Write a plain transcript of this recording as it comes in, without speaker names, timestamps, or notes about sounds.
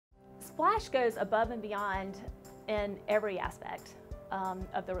Splash goes above and beyond in every aspect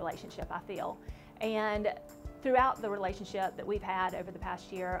of the relationship, I feel. And throughout the relationship that we've had over the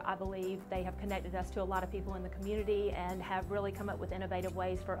past year, I believe they have connected us to a lot of people in the community and have really come up with innovative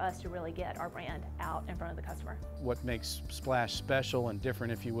ways for us to really get our brand out in front of the customer. What makes Splash special and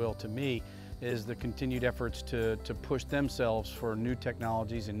different, if you will, to me, is the continued efforts to push themselves for new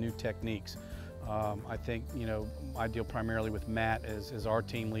technologies and new techniques. I think, I deal primarily with Matt as our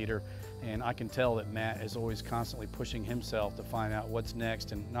team leader, and I can tell that Matt is always constantly pushing himself to find out what's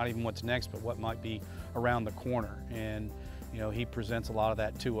next, and not even what's next, but what might be around the corner. And he presents a lot of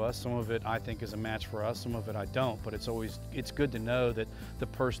that to us. Some of it I think is a match for us, some of it I don't, but it's good to know that the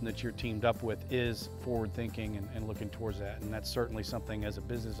person that you're teamed up with is forward thinking and looking towards that. And that's certainly something as a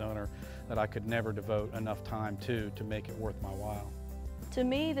business owner that I could never devote enough time to make it worth my while. To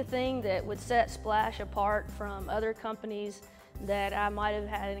me, the thing that would set Splash apart from other companies that I might have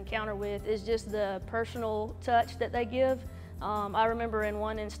had an encounter with is just the personal touch that they give. I remember in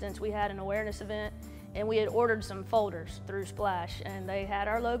one instance we had an awareness event and we had ordered some folders through Splash, and they had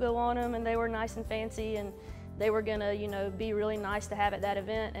our logo on them and they were nice and fancy, and they were gonna be really nice to have at that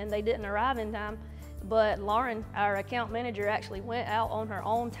event, and they didn't arrive in time. But Lauren, our account manager, actually went out on her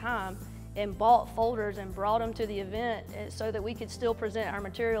own time and bought folders and brought them to the event so that we could still present our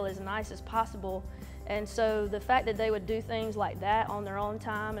material as nice as possible. And so the fact that they would do things like that on their own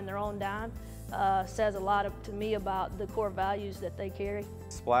time and their own dime says a lot to me about the core values that they carry.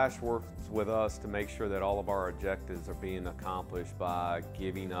 Splash works with us to make sure that all of our objectives are being accomplished by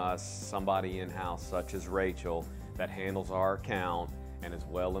giving us somebody in-house, such as Rachel, that handles our account and is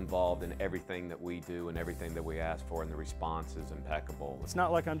well involved in everything that we do and everything that we ask for, and the response is impeccable. It's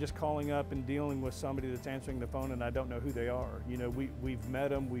not like I'm just calling up and dealing with somebody that's answering the phone and I don't know who they are. We've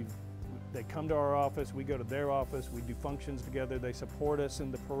met them, they come to our office, we go to their office, we do functions together, they support us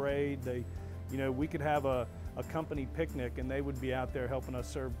in the parade. We could have a company picnic and they would be out there helping us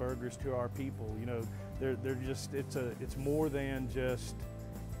serve burgers to our people. It's more than just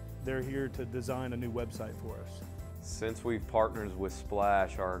they're here to design a new website for us. Since we've partnered with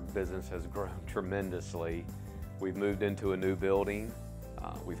Splash, our business has grown tremendously. We've moved into a new building,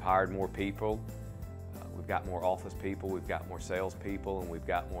 we've hired more people, we've got more office people, we've got more sales people, and we've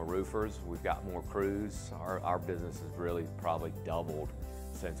got more roofers, we've got more crews. Our business has really probably doubled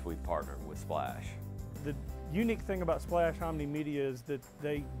since we've partnered with Splash. The unique thing about Splash Omnimedia is that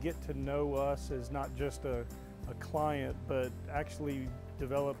they get to know us as not just a client, but actually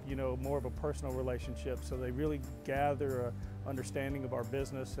develop more of a personal relationship. So they really gather an understanding of our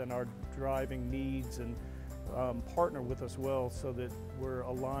business and our driving needs, and partner with us well so that we're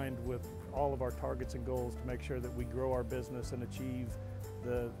aligned with all of our targets and goals to make sure that we grow our business and achieve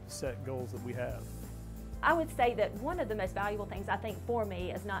the set goals that we have. I would say that one of the most valuable things, I think, for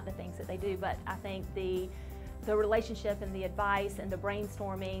me is not the things that they do, but I think the relationship and the advice and the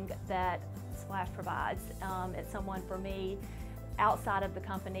brainstorming that Splash provides. It's someone for me outside of the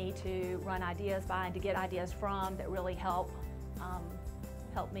company to run ideas by and to get ideas from that really help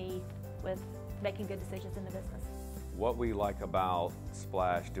me with making good decisions in the business. What we like about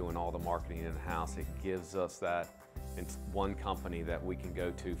Splash doing all the marketing in-house, it gives us that one company that we can go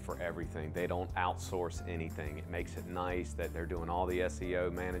to for everything. They don't outsource anything. It makes it nice that they're doing all the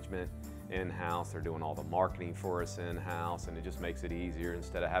SEO management in-house, they're doing all the marketing for us in-house, and it just makes it easier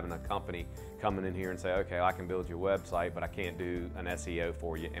instead of having a company coming in here and say, okay, I can build your website, but I can't do an SEO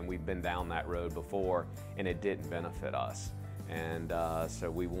for you. And we've been down that road before, and it didn't benefit us. And so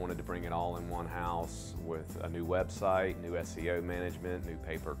we wanted to bring it all in one house with a new website, new SEO management, new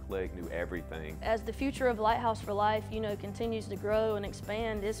pay-per-click, new everything. As the future of Lighthouse for Life, continues to grow and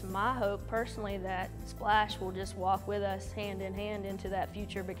expand, it's my hope personally that Splash will just walk with us hand in hand into that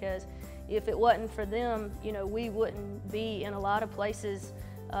future, because if it wasn't for them, we wouldn't be in a lot of places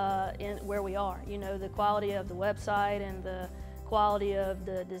where we are. The quality of the website and the quality of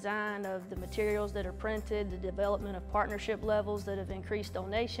the design of the materials that are printed, the development of partnership levels that have increased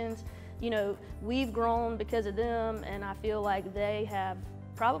donations. We've grown because of them, and I feel like they have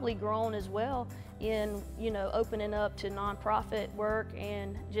probably grown as well in, opening up to nonprofit work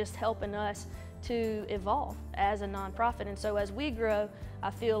and just helping us to evolve as a nonprofit. And so as we grow,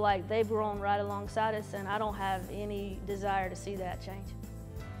 I feel like they've grown right alongside us, and I don't have any desire to see that change.